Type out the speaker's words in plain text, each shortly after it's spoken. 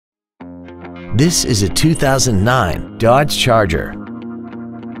This is a 2009 Dodge Charger.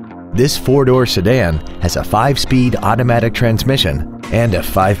 This four-door sedan has a 5-speed automatic transmission and a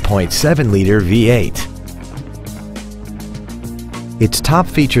 5.7-liter V8. Its top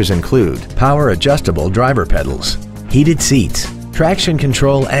features include power-adjustable driver pedals, heated seats, traction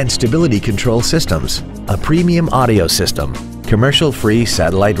control and stability control systems, a premium audio system, commercial-free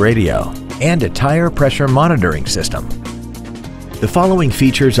satellite radio, and a tire pressure monitoring system. The following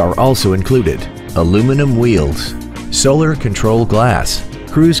features are also included: aluminum wheels, solar control glass,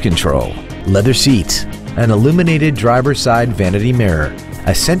 cruise control, leather seats, an illuminated driver's side vanity mirror,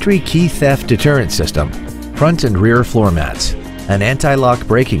 a Sentry key theft deterrent system, front and rear floor mats, an anti-lock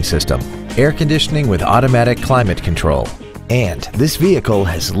braking system, air conditioning with automatic climate control, and this vehicle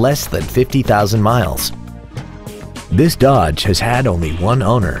has less than 50,000 miles. This Dodge has had only one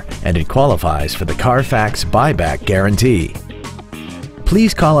owner and it qualifies for the Carfax buyback guarantee.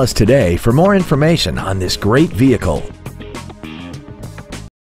 Please call us today for more information on this great vehicle.